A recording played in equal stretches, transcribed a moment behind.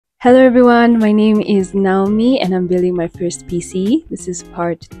Hello everyone, my name is Naomi and I'm building my first PC. This is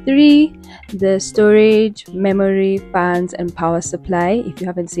part 3, the storage, memory, fans and power supply. If you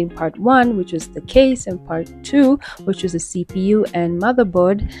haven't seen part 1, which was the case, and part 2, which was the CPU and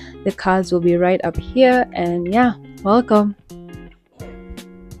motherboard, the cards will be right up here. And yeah, welcome.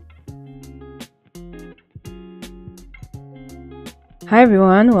 Hi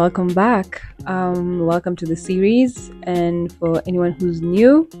everyone, welcome back. Welcome to the series, and for anyone who's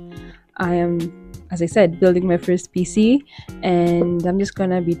new, I am, as I said, building my first PC, and I'm just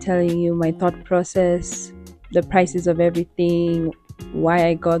gonna be telling you my thought process, the prices of everything, why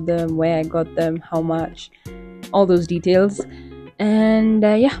I got them, where I got them, how much, all those details. And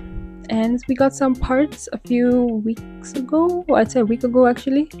yeah, and we got some parts a few weeks ago, or I'd say a week ago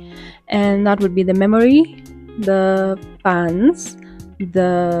actually, and that would be the memory, the fans,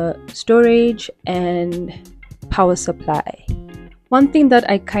 the storage and power supply. One thing that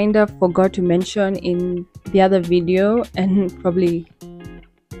I kind of forgot to mention in the other video, and probably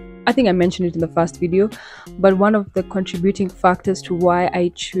I think I mentioned it in the first video, but one of the contributing factors to why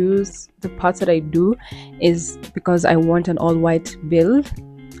I choose the parts that I do is because I want an all-white build.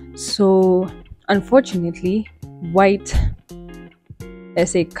 So unfortunately, white,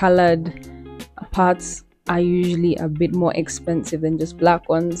 let's say colored parts, are usually a bit more expensive than just black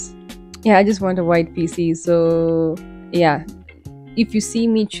ones. Yeah, I just want a white PC. So yeah, if you see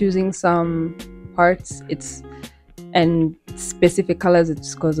me choosing some parts and specific colors,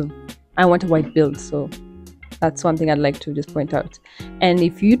 it's because of I want a white build. So that's one thing I'd like to just point out. And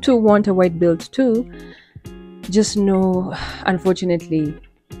if you too want a white build too, just know, unfortunately,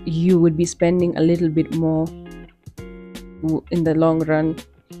 you would be spending a little bit more in the long run,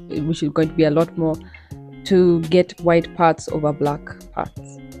 which is going to be a lot more, to get white parts over black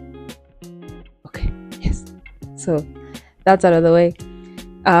parts. Okay, yes, so that's out of the way.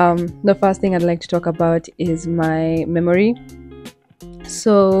 The first thing I'd like to talk about is my memory.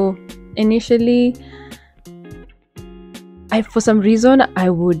 So initially, for some reason I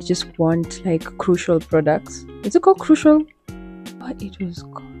would just want like Crucial products. Is it called Crucial? What it was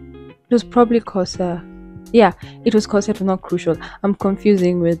called? It was probably Corsair. Yeah, it was Corsair, but not Crucial. I'm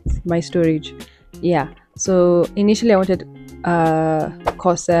confusing with my storage. Yeah, so initially I wanted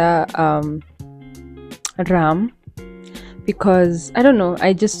Corsair RAM, because I don't know,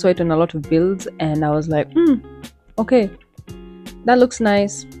 I just saw it on a lot of builds and I was like, okay, that looks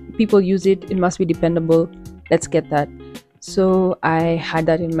nice, people use it, it must be dependable, let's get that. So I had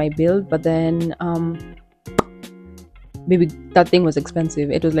that in my build, but then maybe that thing was expensive.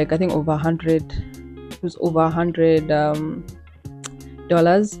 It was like, I think over 100, it was over $100.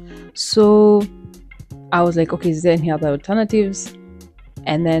 So I was like, okay, is there any other alternatives?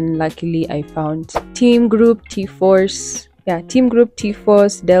 And then luckily I found TEAMGROUP T-Force. Yeah, TEAMGROUP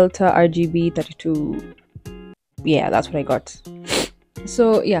T-Force Delta RGB 32. Yeah, that's what I got.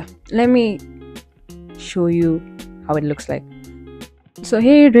 So yeah, let me show you how it looks like. So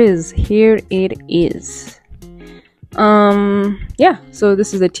here it is. Yeah, so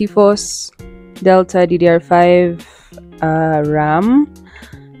this is the T-Force Delta DDR5 RAM.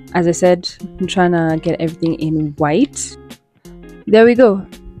 As I said, I'm trying to get everything in white. There we go,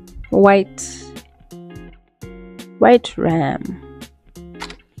 white RAM.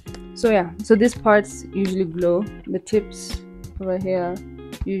 So yeah, so these parts usually glow. The tips over here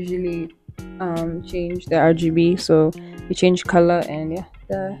usually change the RGB, so they change color. And yeah,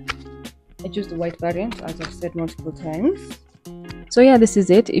 I choose the white variant, as I've said multiple times. So yeah, this is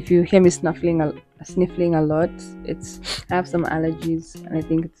it. If you hear me sniffling a lot, I have some allergies and I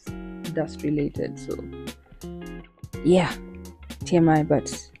think it's dust related. So yeah, TMI. But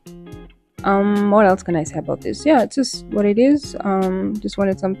what else can I say about this? Yeah, it's just what it is. Just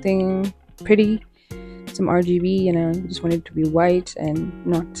wanted something pretty, some RGB, and I just wanted it to be white and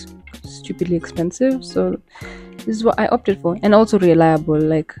not stupidly expensive. So this is what I opted for, and also reliable.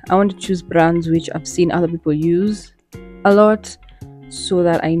 Like, I want to choose brands which I've seen other people use a lot, so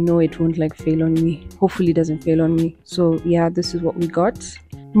that I know it won't like fail on me. Hopefully it doesn't fail on me. So yeah, this is what we got.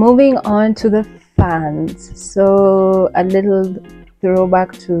 Moving on to the fans. So a little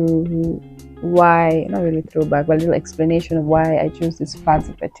throwback to why, not really throwback, but a little explanation of why I chose this fans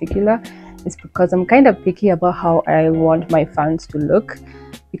in particular is because I'm kind of picky about how I want my fans to look.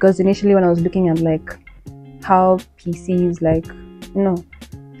 Because initially when I was looking at like how PCs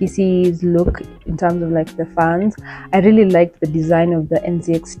look in terms of like the fans, I really liked the design of the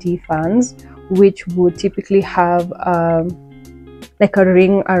NZXT fans, which would typically have like a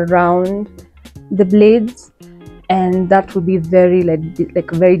ring around the blades, and that would be very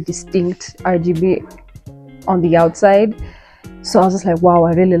like very distinct RGB on the outside. So I was just like, wow,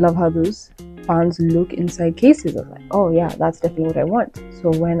 I really love how those fans look inside cases. I was like, oh yeah, that's definitely what I want. So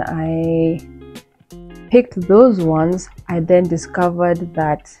when I picked those ones, I then discovered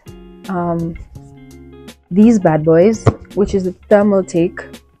that these bad boys, which is the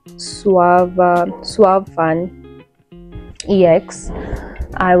Thermaltake SWAFAN EX,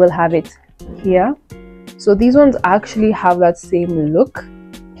 I will have it here. So these ones actually have that same look,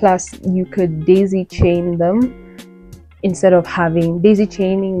 plus you could daisy chain them. Instead of having daisy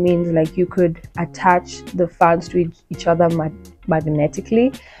chaining, means like you could attach the fans to each other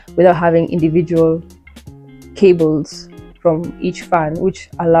magnetically without having individual cables from each fan, which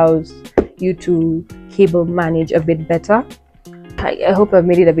allows you to cable manage a bit better. I hope I've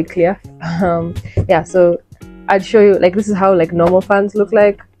made it a bit clear. Yeah, so I'd show you, like, this is how like normal fans look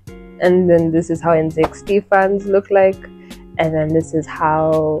like, and then this is how NZXT fans look like, and then this is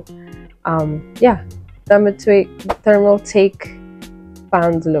how yeah, Thermaltake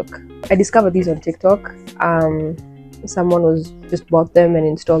fans look. I discovered these on TikTok. Someone was just bought them and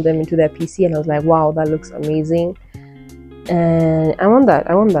installed them into their PC, and I was like, wow, that looks amazing, and I want that.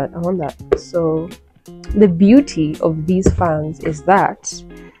 So the beauty of these fans is that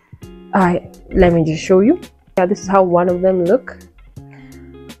let me just show you. Yeah, this is how one of them look.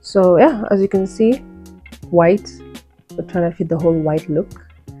 So yeah, as you can see, white, we're trying to fit the whole white look,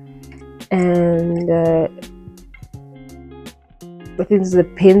 and I think the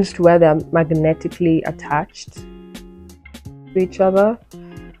pins to where they're magnetically attached to each other.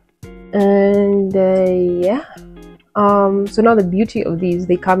 And yeah, so now the beauty of these,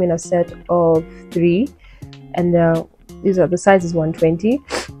 they come in a set of 3, and these are, the size is 120,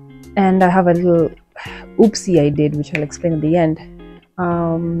 and I have a little oopsie I did, which I'll explain at the end.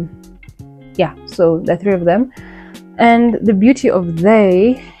 Yeah, so there are 3 of them, and the beauty of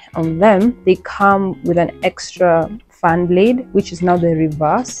them, they come with an extra fan blade, which is now the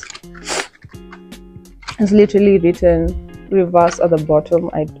reverse. It's literally written reverse at the bottom.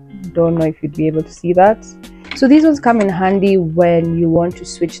 I don't know if you'd be able to see that. So these ones come in handy when you want to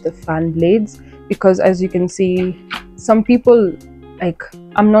switch the fan blades, because as you can see, some people, like,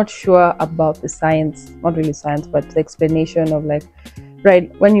 I'm not sure about the science, not really science, but the explanation of, like,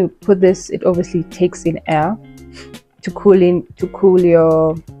 right, when you put this, it obviously takes in air to cool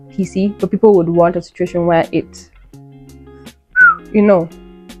your PC, but people would want a situation where it, you know,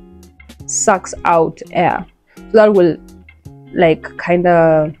 sucks out air, so that will like kind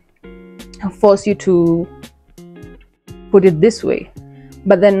of force you to put it this way.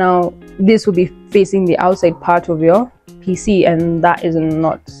 But then now this will be facing the outside part of your PC, and that's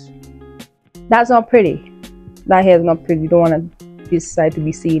not pretty. That here is not pretty. You don't want this side to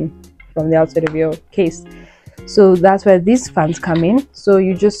be seen from the outside of your case. So that's where these fans come in. So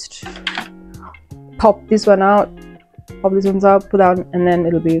you just pop this one out, pop this one out, put down, and then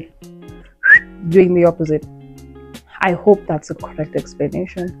it'll be doing the opposite. I hope that's a correct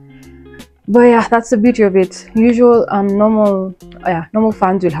explanation. But yeah, that's the beauty of it. Usual normal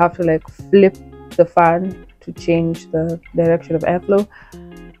fans, you'll have to like flip the fan to change the direction of airflow.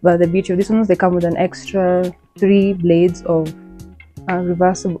 But the beauty of these ones, they come with an extra 3 blades of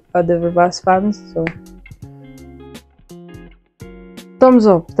the reverse fans. So thumbs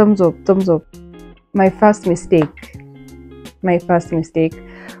up. My first mistake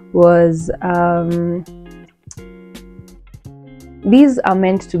was these are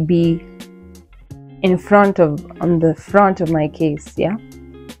meant to be on the front of my case. Yeah,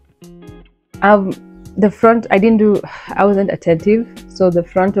 the front, I wasn't attentive, so the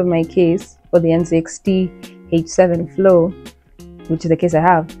front of my case for the NZXT H7 Flow, which is the case I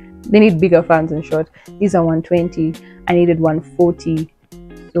have, they need bigger fans. In short, these are 120, I needed 140,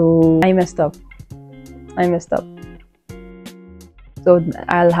 so I messed up. So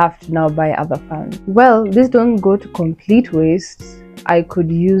I'll have to now buy other fans. Well, these don't go to complete waste. I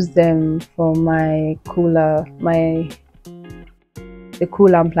could use them for my cooler, the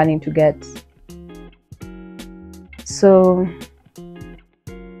cooler I'm planning to get. So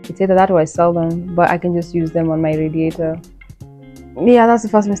it's either that or I sell them, but I can just use them on my radiator. Yeah, that's the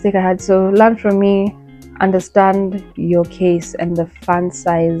first mistake I had. So learn from me, understand your case and the fan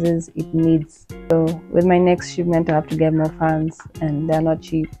sizes it needs. So with my next shipment, I have to get more fans, and they're not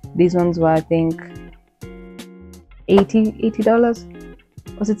cheap. These ones were, I think, $80.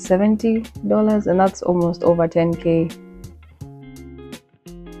 Was it $70? And that's almost over 10K.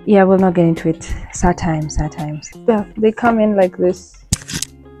 Yeah, we'll not get into it. Sad times. Yeah, they come in like this.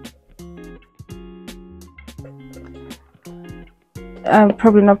 I'm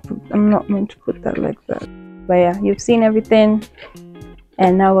not meant to put that like that. But yeah, you've seen everything.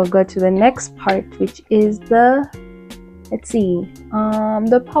 And now we'll go to the next part, which is the let's see,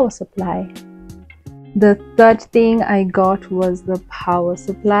 the power supply. The third thing I got was the power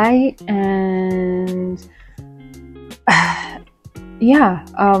supply, and yeah,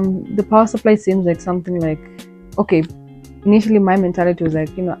 the power supply seems like something like, okay, initially my mentality was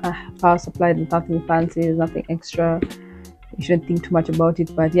like, you know, power supply, there's nothing fancy, there's nothing extra, you shouldn't think too much about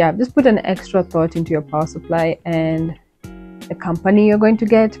it. But yeah, just put an extra thought into your power supply and the company you're going to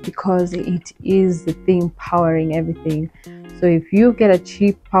get, because it is the thing powering everything. So if you get a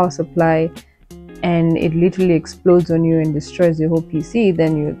cheap power supply and it literally explodes on you and destroys your whole PC,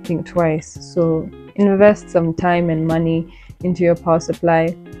 then you think twice. So invest some time and money into your power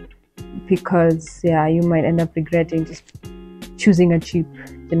supply, because yeah, you might end up regretting just choosing a cheap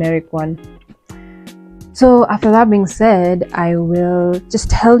generic one. So after that being said, I will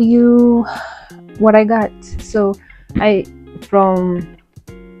just tell you what I got. So from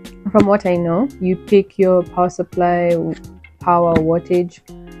what I know, you pick your power supply power wattage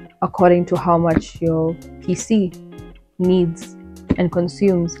according to how much your PC needs and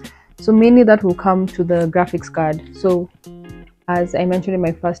consumes. So mainly that will come to the graphics card. So as I mentioned in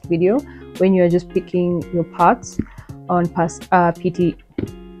my first video, when you're just picking your parts on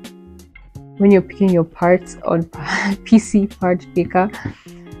when you're picking your parts on PC part picker,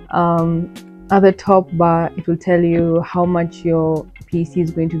 at the top bar it will tell you how much your PC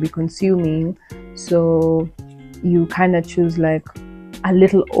is going to be consuming. So you kind of choose like a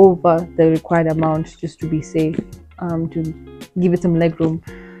little over the required amount just to be safe, to give it some leg room.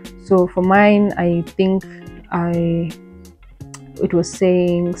 So for mine, I think it was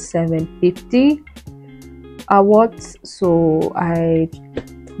saying 750 watts, so I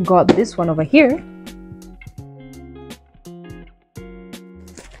got this one over here,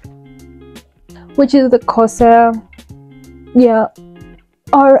 which is the Corsair, yeah,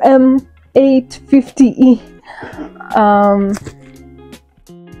 RM850E.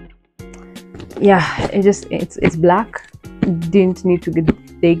 Yeah, it's black. Didn't need to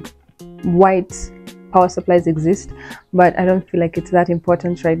get big. White power supplies exist, but I don't feel like it's that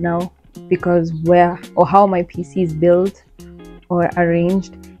important right now, because where or how my PC is built or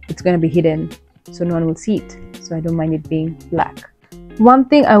arranged, it's going to be hidden, so no one will see it. So I don't mind it being black. One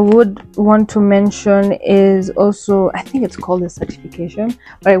thing I would want to mention is also, I think it's called a certification,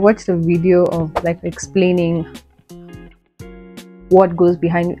 but I watched a video of like explaining what goes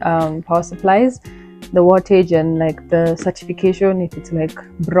behind power supplies, the wattage and like the certification, if it's like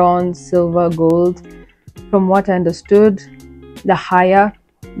bronze, silver, gold. From what I understood, the higher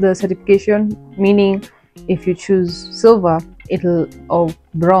the certification, meaning if you choose silver, or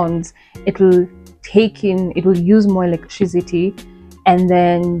bronze, it will use more electricity and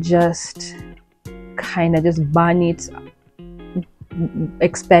then just kind of just burn it,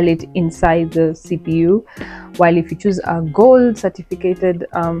 expel it inside the CPU. While if you choose a gold certificated,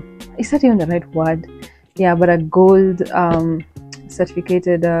 is that even the right word? Yeah, but a gold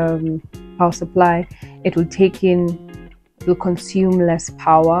certificated power supply, it will consume less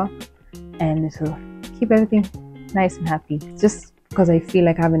power and it will keep everything nice and happy. Just because I feel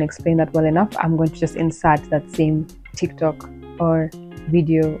like I haven't explained that well enough, I'm going to just insert that same TikTok or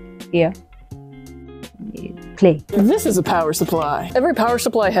video here. Play. This is a power supply. Every power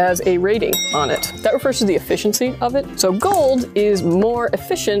supply has a rating on it. That refers to the efficiency of it. So gold is more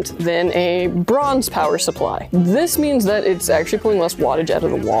efficient than a bronze power supply. This means that it's actually pulling less wattage out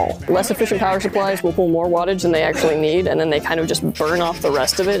of the wall. Less efficient power supplies will pull more wattage than they actually need, and then they kind of just burn off the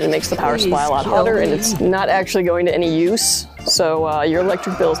rest of it and makes the power supply a lot hotter, and it's not actually going to any use. So your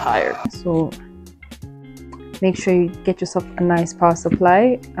electric bill is higher. So make sure you get yourself a nice power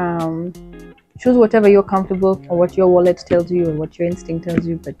supply. Choose whatever you're comfortable, or what your wallet tells you, or what your instinct tells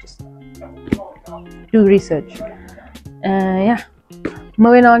you, but just do research. Yeah,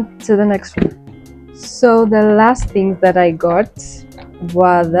 moving on to the next one. So the last things that I got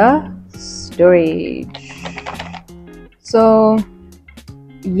were the storage. So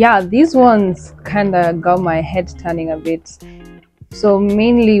yeah, these ones kind of got my head turning a bit. So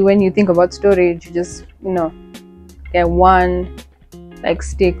mainly when you think about storage, you just, you know, get one like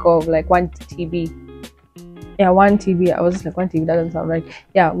stick of like 1 TB. Yeah, 1 TB. I was just like, 1 TB, that doesn't sound right.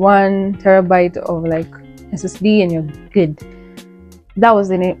 Yeah, 1 terabyte of like SSD and you're good. That was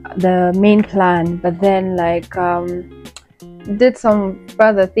the main plan. But then like did some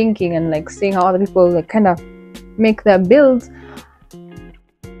further thinking and like seeing how other people like kind of make their builds.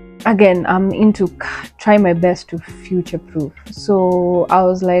 Again, I'm into try my best to future proof. So I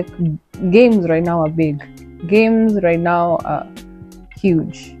was like, games right now are big. Games right now are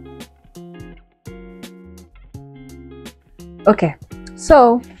huge. Okay,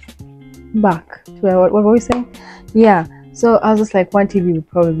 so back to what were we saying? Yeah, So I was just like, one TV would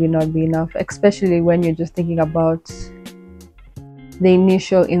probably not be enough, especially when you're just thinking about the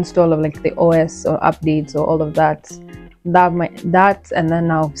initial install of like the OS or updates or all of that. That and then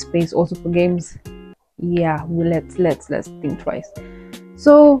now space also for games. Yeah, well, let's think twice.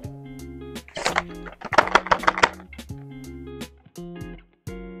 So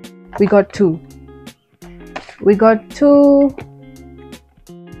we got two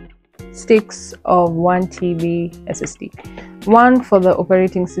sticks of 1 TB SSD, one for the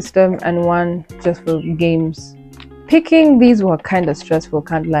operating system and one just for games. Picking these were kind of stressful,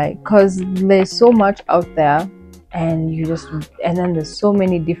 can't lie, because there's so much out there, and then there's so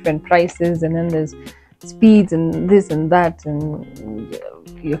many different prices, and then there's speeds and this and that, and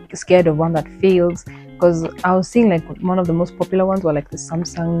you're scared of one that fails. Because I was seeing like one of the most popular ones were like the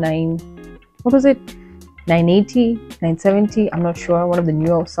Samsung 980, 970, I'm not sure, one of the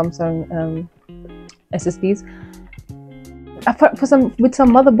newer Samsung SSDs. With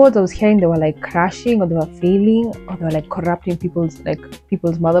some motherboards, I was hearing they were like crashing, or they were failing, or they were like corrupting people's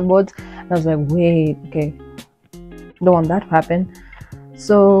motherboards, and I was like, wait, okay, don't want that to happen.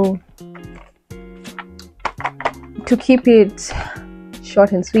 So to keep it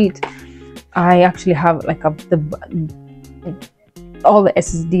short and sweet, I actually have like all the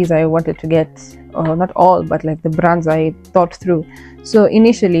SSDs I wanted to get, or not all, but like the brands I thought through. So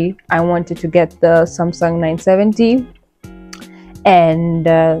initially I wanted to get the Samsung 970, and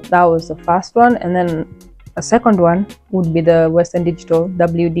that was the first one, and then a second one would be the Western Digital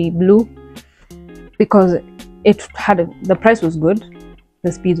WD Blue, because it had the price was good,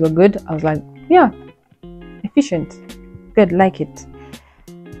 the speeds were good. I was like, yeah, efficient, good, like it.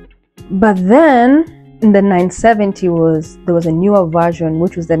 But then in the 970 there was a newer version,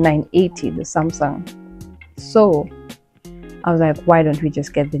 which was the 980, the Samsung. So I was like, why don't we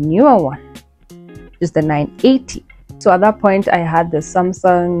just get the newer one, just the 980? So at that point I had the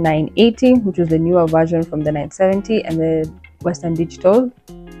Samsung 980, which was the newer version from the 970, and the Western Digital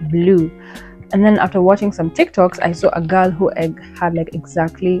Blue. And then after watching some TikToks, I saw a girl who had like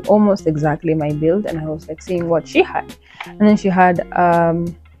almost exactly my build, and I was like seeing what she had. And then she had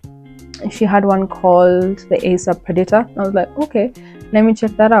one called the Acer Predator. I was like, okay, let me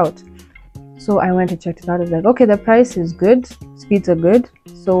check that out. So I went and checked it out. I was like, okay, the price is good, speeds are good.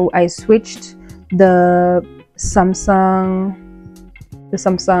 So I switched the Samsung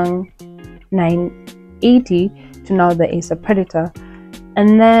 980 to now the Acer Predator.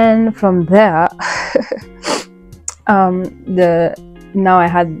 And then from there now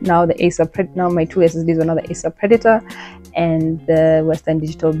the Acer Predator. Now my two SSDs were now the Acer Predator and the Western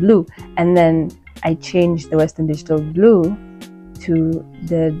Digital Blue. And then I changed the Western Digital Blue to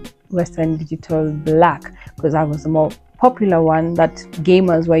the Western Digital Black, because that was the more popular one that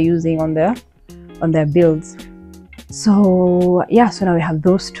gamers were using on their builds. So yeah, so now we have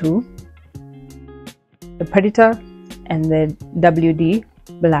those two, the Predator and the WD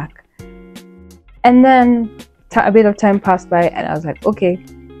Black. And then a bit of time passed by, and I was like, okay,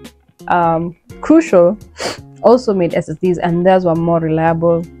 Crucial also made SSDs, and theirs were more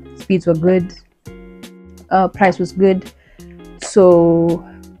reliable, speeds were good, price was good. So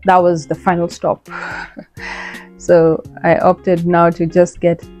that was the final stop. So I opted now to just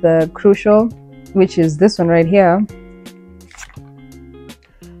get the Crucial, which is this one right here,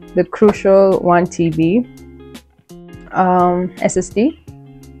 the Crucial 1 TB SSD.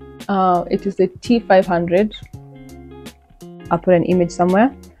 It is the T500. I'll put an image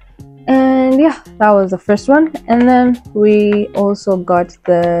somewhere. And yeah, that was the first one. And then we also got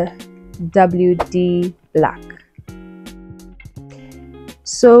the WD Black.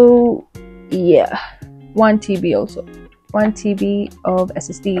 So yeah, 1 TB also, 1 TB of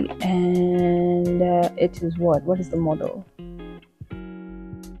SSD. And it is what is the model?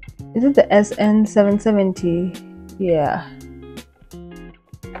 Is it the SN770? Yeah,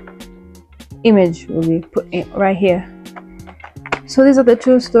 image will be put in right here. So these are the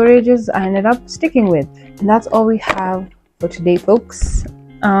two storages I ended up sticking with, and that's all we have for today, folks.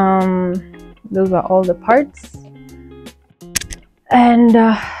 Those are all the parts, and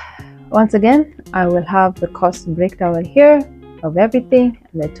once again I will have the cost breakdown here of everything,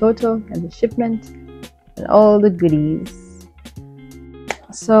 and the total, and the shipment, and all the goodies.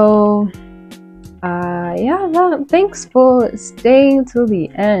 So yeah, thanks for staying till the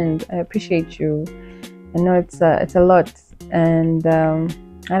end. I appreciate you. I know it's a lot, and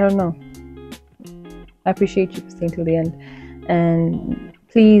I don't know, I appreciate you for staying till the end. And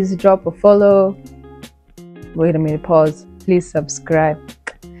please drop a follow. Wait a minute, pause. Please subscribe.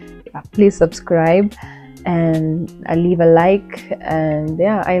 Yeah, please subscribe, and leave a like. And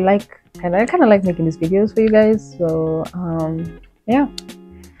yeah, I like I kind of like making these videos for you guys. So yeah,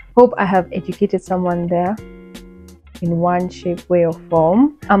 hope I have educated someone there in one shape, way, or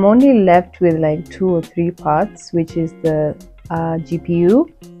form. I'm only left with like 2 or 3 parts, which is the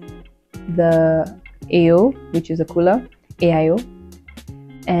GPU, the AO, which is a cooler, AIO,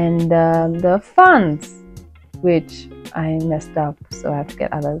 and the fans, which I messed up, so I have to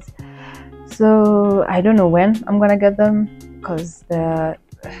get others. So I don't know when I'm gonna get them because they're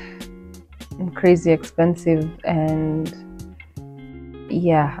crazy expensive, and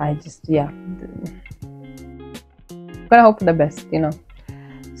yeah, gonna hope for the best, you know.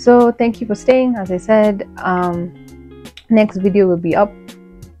 So thank you for staying. As I said, next video will be up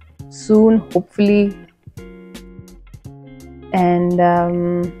soon, hopefully. And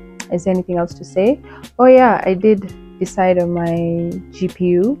is there anything else to say? Oh yeah, I did decide on my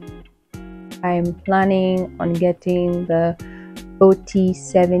GPU. I'm planning on getting the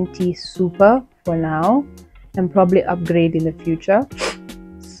OT70 Super for now, and probably upgrade in the future.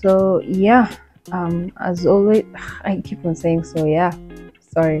 So yeah, as always, I keep on saying so yeah,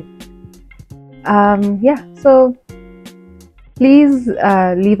 sorry. Yeah, so please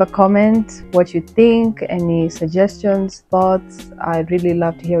leave a comment what you think, any suggestions, thoughts. I'd really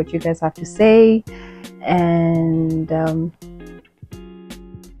love to hear what you guys have to say. And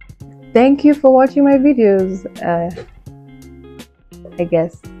thank you for watching my videos, I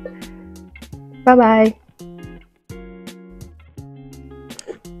guess. Bye bye.